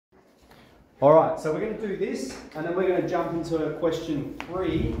All right, so we're going to do this, and then we're going to jump into question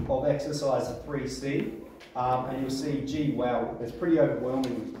 3 of exercise 3C. And you'll see, gee, wow, it's pretty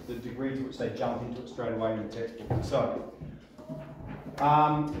overwhelming the degree to which they jump into it straight away in the textbook. So,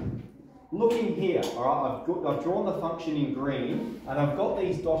 looking here, all right, I've drawn the function in green, and I've got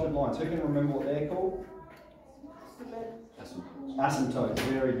these dotted lines. Who can remember what they're called? Asymptotes,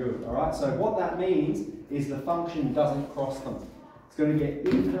 very good. All right, so what that means is the function doesn't cross them. It's going to get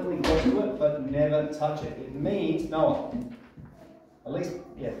infinitely close to it, but never touch it. It means, Noah, at least,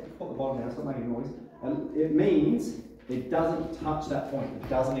 yeah, put the bottom down, it's not making noise. It means it doesn't touch that point. It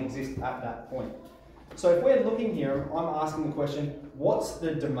doesn't exist at that point. So if we're looking here, I'm asking the question, what's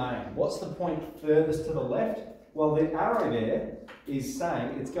the domain? What's the point furthest to the left? Well, the arrow there is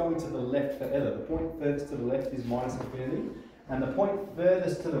saying it's going to the left forever. The point furthest to the left is minus infinity. And the point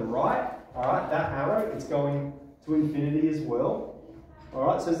furthest to the right, all right, that arrow is going to infinity as well. All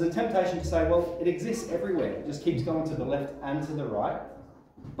right, so there's a temptation to say, well, it exists everywhere. It just keeps going to the left and to the right.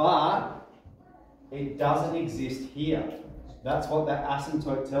 But it doesn't exist here. That's what that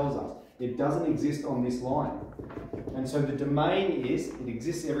asymptote tells us. It doesn't exist on this line. And so the domain is, it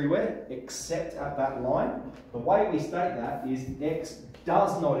exists everywhere except at that line. The way we state that is x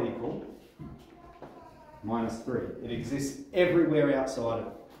does not equal minus 3. It exists everywhere outside of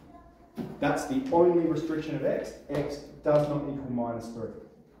it. That's the only restriction of x. X does not equal minus 3.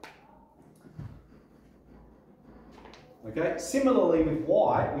 Okay, similarly with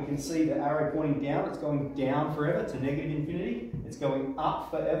y, we can see the arrow pointing down. It's going down forever to negative infinity. It's going up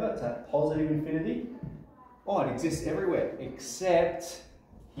forever to positive infinity. Oh, it exists everywhere except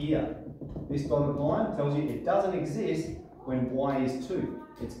here. This dotted line tells you it doesn't exist when y is 2.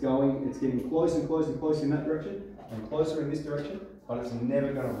 It's getting closer and closer and closer in that direction and closer in this direction, but it's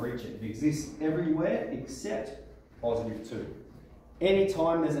never going to reach it. It exists everywhere except positive 2.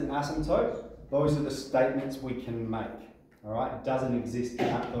 Anytime there's an asymptote, those are the statements we can make. All right, it doesn't exist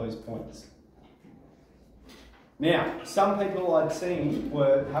at those points. Now, some people I'd seen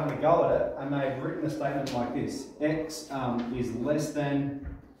were having a go at it, and they've written a statement like this: x is less than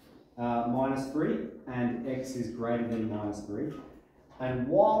minus 3, and x is greater than minus 3. And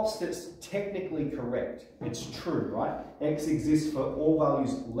whilst it's technically correct, it's true, right? X exists for all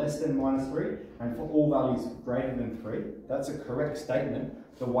values less than minus 3 and for all values greater than 3. That's a correct statement.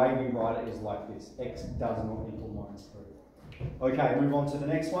 The way we write it is like this: x does not equal minus 3. Okay, move on to the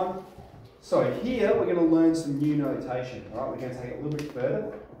next one. So here we're going to learn some new notation, right? We're going to take it a little bit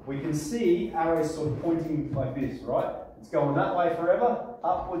further. We can see arrows sort of pointing like this, right? It's going that way forever,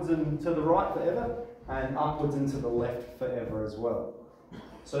 upwards and to the right forever, and upwards and to the left forever as well.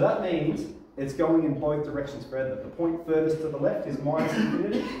 So that means it's going in both directions forever. The point furthest to the left is minus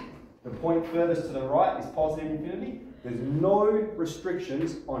infinity. The point furthest to the right is positive infinity. There's no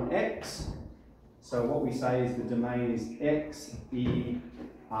restrictions on x. So what we say is the domain is x, e,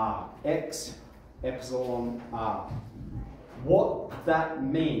 r. X, epsilon, r. What that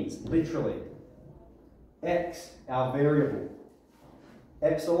means, literally, x, our variable.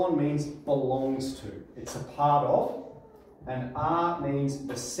 Epsilon means belongs to. It's a part of. And r means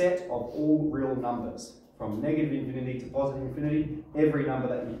the set of all real numbers, from negative infinity to positive infinity, every number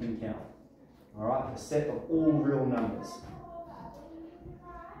that you can count. All right, the set of all real numbers.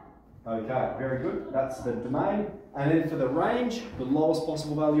 Okay, very good. That's the domain. And then for the range, the lowest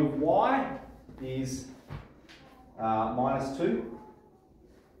possible value of y is minus 2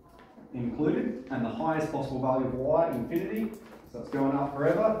 included, and the highest possible value of y, infinity. So it's going up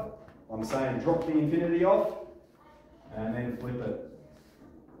forever. I'm saying drop the infinity off, and then flip it.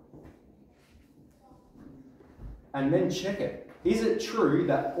 And then check it. Is it true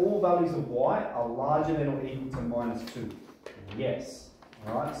that all values of y are larger than or equal to minus 2? Yes.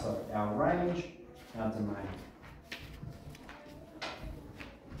 All right, so our range, our domain.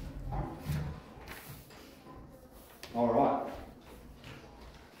 All right.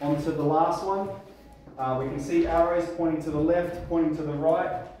 On to the last one. We can see arrows pointing to the left, pointing to the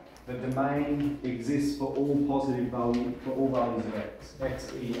right. The domain exists for all positive values, for all values of x,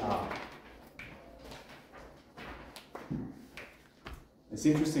 x, e, r. It's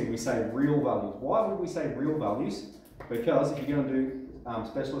interesting, we say real values. Why would we say real values? Because if you're going to do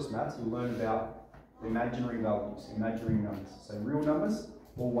specialist maths, you'll learn about imaginary values, imaginary numbers. So real numbers,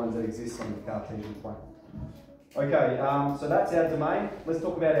 all ones that exist on the Cartesian plane. Okay, so that's our domain. Let's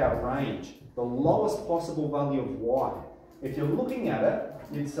talk about our range. The lowest possible value of y. If you're looking at it,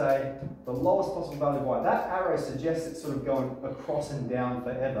 you'd say the lowest possible value of y. That arrow suggests it's sort of going across and down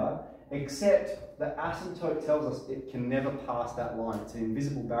forever, except the asymptote tells us it can never pass that line. It's an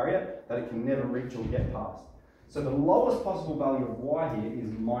invisible barrier that it can never reach or get past. So the lowest possible value of y here is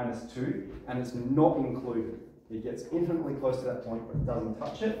minus 2, and it's not included. It gets infinitely close to that point, but it doesn't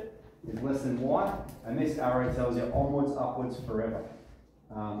touch it. It's less than y, and this arrow tells you onwards, upwards, forever.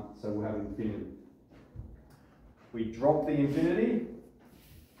 So we'll have infinity. We drop the infinity.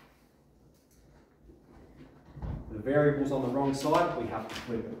 The variable's on the wrong side, we have to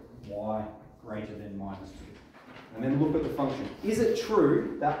flip it. Y greater than minus 2. And then look at the function. Is it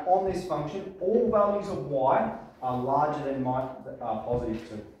true that on this function, all values of y are larger than positive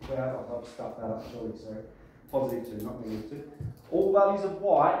 2? Well, I've stuffed that up, surely, sorry. Positive 2, not negative 2. All values of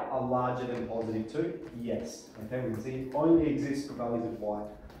y are larger than positive 2? Yes. Okay, we can see it only exists for values of y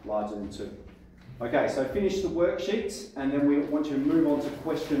larger than 2. Okay, so finish the worksheets, and then we want you to move on to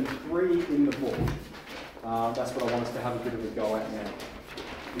question 3 in the book. That's what I want us to have a bit of a go at now.